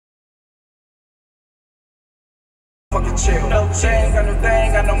Fucking chill. She ain't got no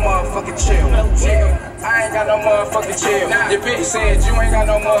thing, got no motherfucking chill. Nigga, I ain't got no motherfucking chill. Your bitch said you ain't got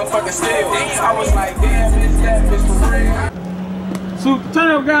no motherfucking skill. I was like, damn, bitch, that bitch for real. So the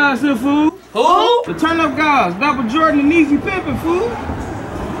turn up guys here, fool. Who? The turn up guys, Dappa, Jordan, and Easy Pimpin', fool.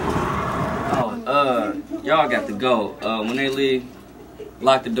 Oh, y'all got to go. When they leave,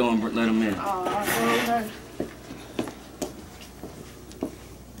 lock the door and let them in.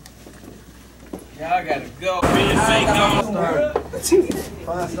 Y'all gotta go. Being fake on motherfucking chill.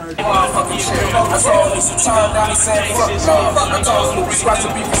 I told me some time down, he said fuck y'all. I told him we squash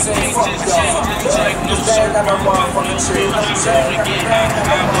the beef and said fuck y'all. Cause they ain't got no motherfucking chill. They ain't got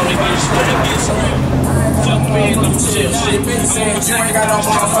no motherfucking chill. Your bitch said you ain't got no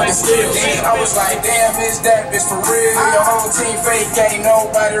motherfucking skills. I was like, damn, bitch, that bitch for real. Your whole team fake, ain't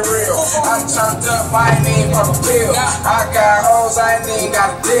nobody real. I'm turned up, I ain't even pop a pill. I got hoes, I ain't even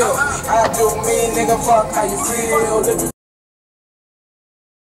got a deal. I do me, nigga, fuck how you feel.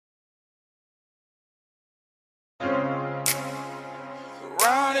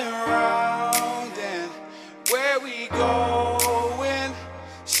 Round and round, and where we going,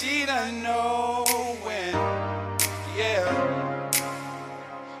 she done know when, yeah.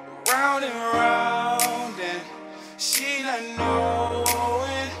 Round and round, and she done know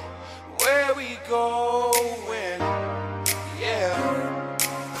when, where we going, yeah.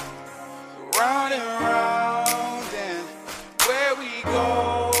 Round and round, and where we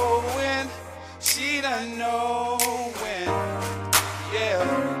going, she done know when, yeah.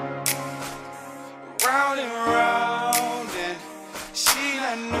 Round and round, and she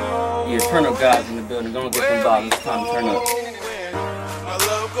done know. Yeah, turn up guys in the building. Go and get them bottles. It's time to turn up. My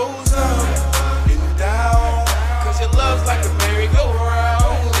love goes up and down, cause your love's like a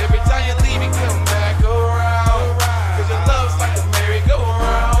merry-go-round. Every time you leave, you come back around, cause your love's like a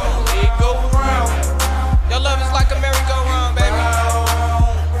merry-go-round. It goes round. Your love is like a merry-go-round, baby.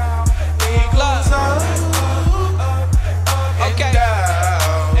 It goes up and Okay.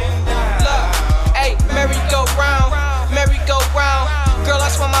 down. Look, hey, merry-go-round, merry-go-round. Girl, I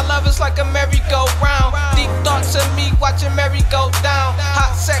swear my love is like a merry-go-round. Deep thoughts of me watching merry go down.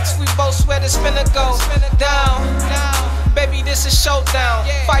 Hot sex, we both swear it's finna go down. Baby, this is showdown.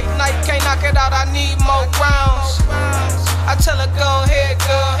 Fight night, can't knock it out, I need more rounds. I tell her go ahead,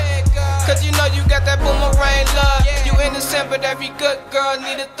 girl, cause you know you got that boomerang love. You innocent, but every good girl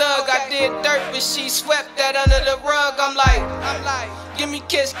need a thug. I did dirt, but she swept that under the rug. I'm like, give me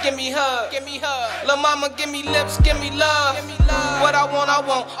kiss, give me hug. Lil' mama, give me lips, give me love. What I want,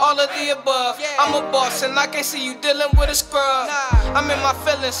 all of the above. I'm a boss and I can't see you dealing with a scrub. I'm in my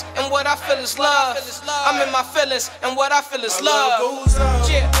feelings and what I feel is love. I'm in my feelings and what I feel is love. Goes up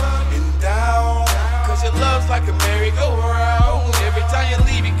and down, cause your love's like a merry-go-round. Every time you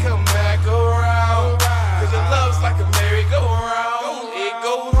leave, you come back around, cause your love's like a merry-go-round. It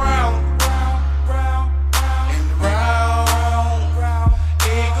goes round and round.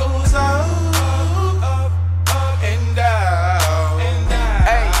 It goes up and down.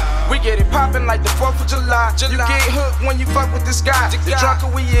 Hey, we get it poppin' like the 4th of July. You get hooked when you fuck with this guy. The drunker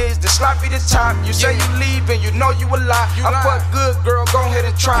we is, the sloppy the top. You say you leave and you know you a lie. I fuck good, girl, go ahead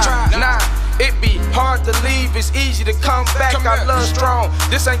and try. Nah, it be hard to leave, it's easy to come back. I love strong.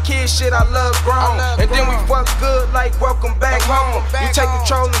 This ain't kid shit, I love grown. And then we fuck good like welcome back home. You take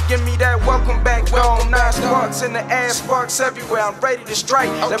control and give me that welcome back home. 9 sparks in the ass, sparks everywhere. I'm ready to strike.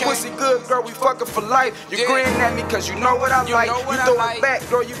 That pussy good, girl, we fucking for life. You grin at me cause you know what I like. You throw it back,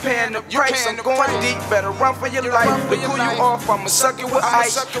 girl, you paying the price. I'm going deep, better run for your life. To cool you off, I'ma suck it with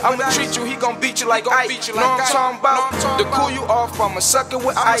ice. I'ma treat you, he gon' beat you like ice. Know what I'm talking about? To cool you off, I'ma suck it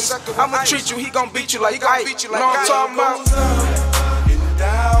with ice. I'ma treat you, he gon' beat you like ice. Know what I'm talking about? And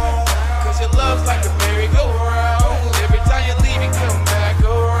down, cause your love's like a merry-go-round. Every time you leave, you come back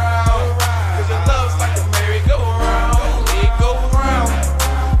around, cause your love's like a merry-go-round. It goes round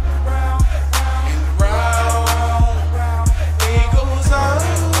and round. It goes up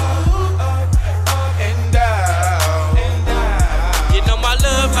and down. You know my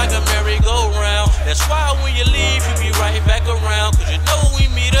love like a merry-go-round. That's why when you leave, you be right back around. Cause you know when we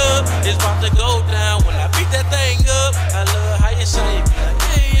meet up, it's about to go down. When I beat that thing up, I love how you say it. Be like,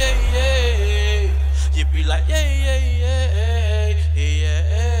 yeah, yeah, yeah. You be like, yeah, yeah, yeah, yeah,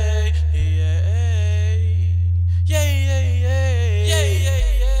 yeah, yeah, yeah,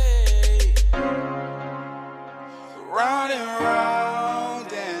 yeah. Round and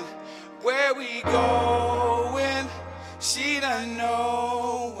round, and where we go.